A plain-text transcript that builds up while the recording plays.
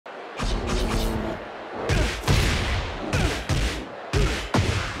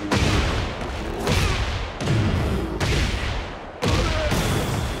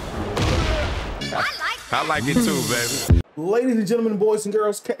I like it too, baby. Ladies and gentlemen, boys and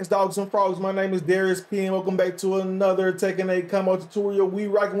girls, cats, dogs, and frogs, my name is Darius P, and welcome back to another Tekken 8 combo tutorial. We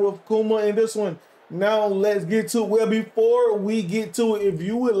rocking with Kuma in this one. Now let's get to it. Well, before we get to it, if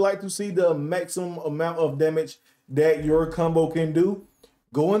you would like to see the maximum amount of damage that your combo can do,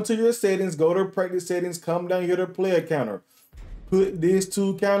 go into your settings, go to practice settings, come down here to player counter. Put this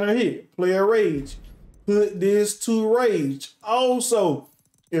to counter hit, player rage. Put this to rage. Also,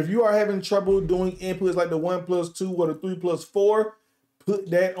 if you are having trouble doing inputs like the 1+2 or the 3+4,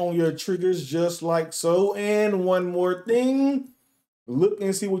 put that on your triggers just like so. And one more thing, look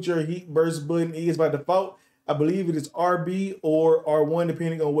and see what your heat burst button is by default. I believe it is RB or R1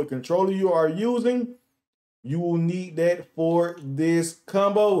 depending on what controller you are using. You will need that for this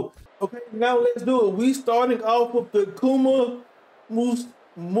combo. Okay, now let's do it. We starting off with the Kuma Musu.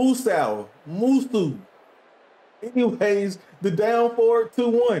 Anyways, the down forward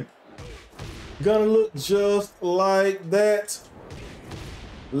 2-1. Gonna look just like that.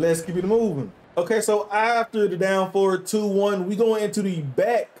 Let's keep it moving. Okay, so after the down forward 2-1, we going into the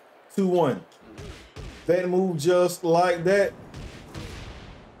back 2-1. That move just like that.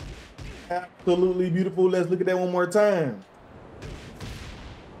 Absolutely beautiful. Let's look at that one more time.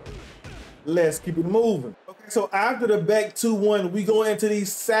 Let's keep it moving. Okay, so after the back 2-1, we go into the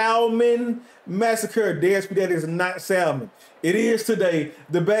Salmon Massacre. Dare me, that is not salmon. It is today.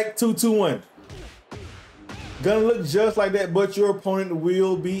 The back 2-2-1. Gonna look just like that, but your opponent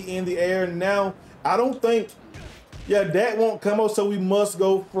will be in the air. Now, I don't think, yeah, that won't come out, so we must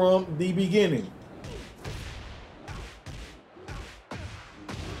go from the beginning.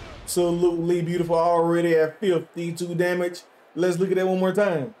 Absolutely beautiful. Already at 52 damage. Let's look at that one more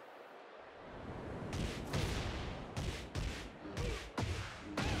time.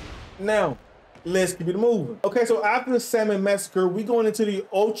 Now, let's keep it moving. Okay, so after the Salmon Massacre, we going into the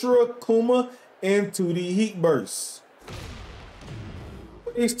Ultra Kuma into the Heat Burst.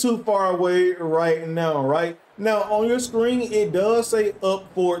 It's too far away right now, right? Now, on your screen, it does say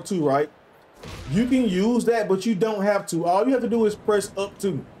up forward 2, right? You can use that, but you don't have to. All you have to do is press up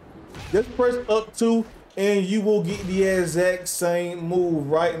 2. Just press up 2, and you will get the exact same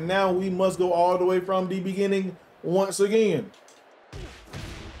move. Right now, we must go all the way from the beginning once again.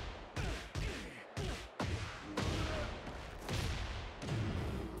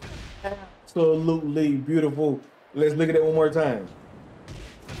 Absolutely beautiful. Let's look at it one more time.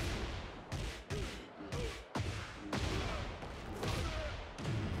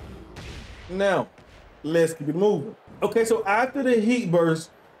 Now, let's keep it moving. Okay, so after the heat burst,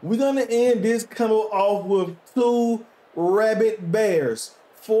 we're gonna end this combo off with 2 rabbit bears.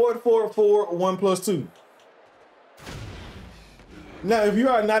 Forward, 1+2. Now, if you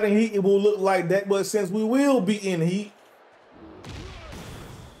are not in heat, it will look like that, but since we will be in heat,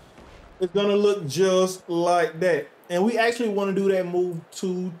 it's gonna look just like that. And we actually wanna do that move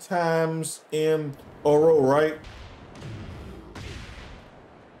 2 times in a row, right?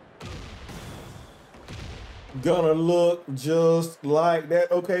 Gonna look just like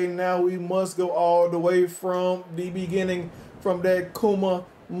that. Okay, now we must go all the way from the beginning, from that Kuma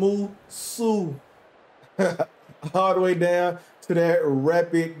Musu. All the way down to that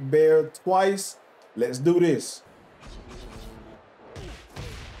rapid bear twice. Let's do this.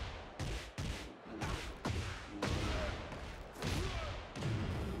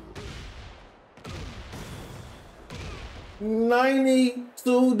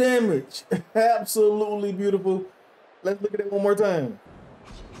 $92 damage. Absolutely beautiful. Let's look at it one more time.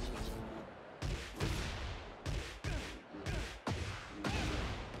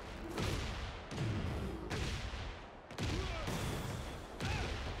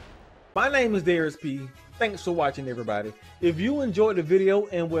 My name is Darius P. Thanks for watching, everybody. If you enjoyed the video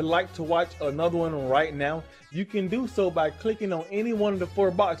and would like to watch another one right now, you can do so by clicking on any one of the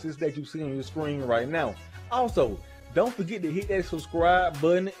 4 boxes that you see on your screen right now. Also, don't forget to hit that subscribe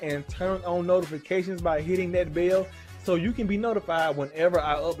button and turn on notifications by hitting that bell so you can be notified whenever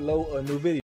I upload a new video.